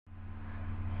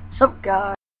Sup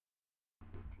guys?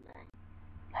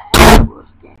 Today,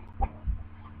 game.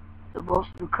 The most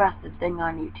requested thing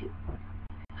on YouTube.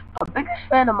 A biggest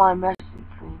fan of my message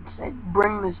me and said,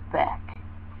 bring this back.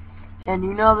 And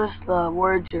you notice the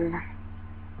words are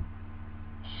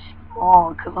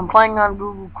small because I'm playing on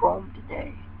Google Chrome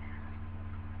today.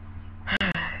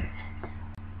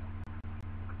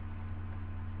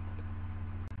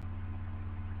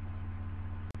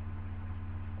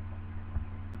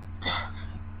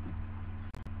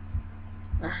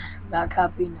 Not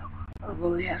copy, no. I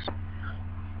really have to.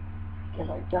 Because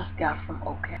I just got from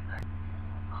OK.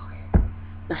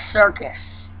 The circus.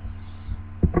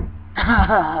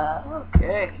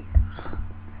 Okay.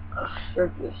 A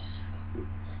circus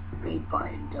made by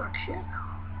a dark shadow.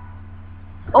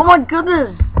 Oh my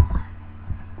goodness!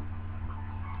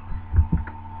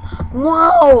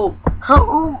 Whoa!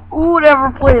 Who would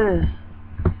ever play this?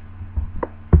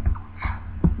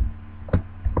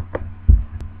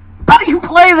 How do you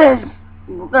play this?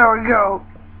 There we go.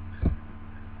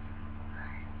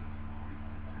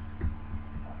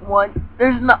 What?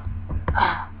 There's no...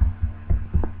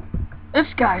 This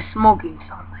guy's smoking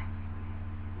something.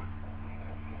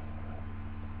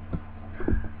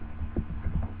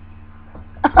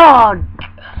 Oh,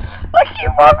 I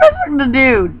keep on missing the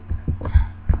dude.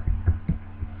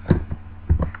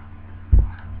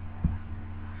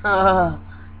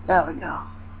 There we go.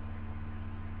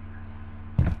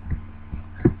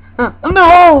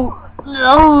 No!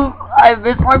 No! I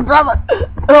miss my brother!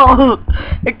 Oh,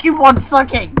 I keep on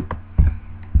sucking!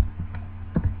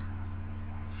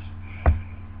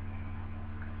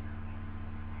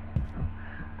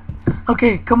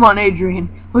 Okay, come on Adrian,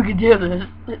 we can do this.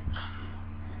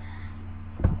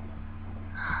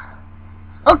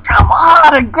 Oh, come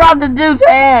on! Grab the dude's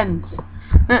hands!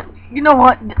 You know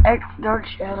what, X Dark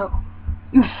Shadow?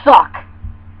 You suck!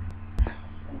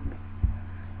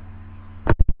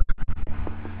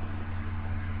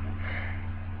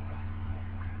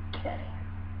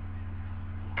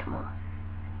 Come on.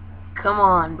 Come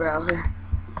on, browser.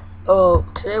 Oh,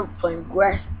 today we're playing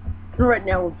Grass. Right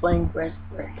now we're playing Grass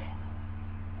Break.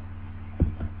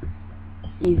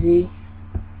 Easy.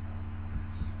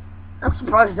 I'm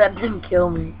surprised that didn't kill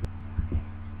me.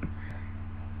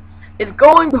 It's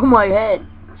going through my head.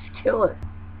 Let's kill it.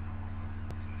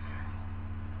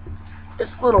 This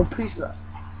little piece of...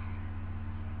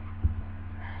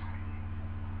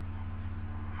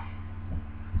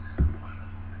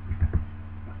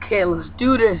 Okay, let's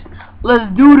do this.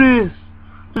 Let's do this.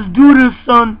 Let's do this,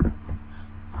 son.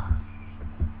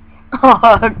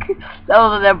 That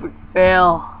was an epic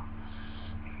fail.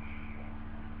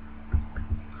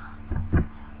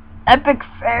 Epic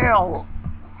fail.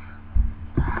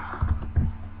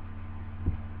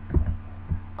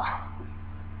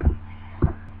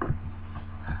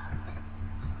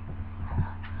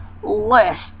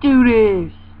 Let's do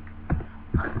this.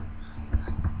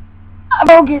 I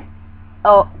don't get...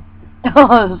 Oh.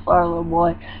 Sorry, little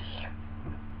boy.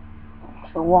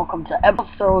 So welcome to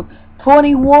episode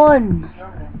 21.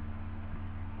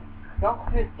 Don't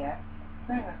hit that.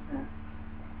 I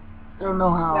don't know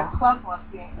how. That plug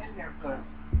must be in there first.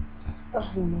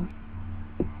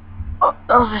 Oh,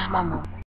 that was just my mom.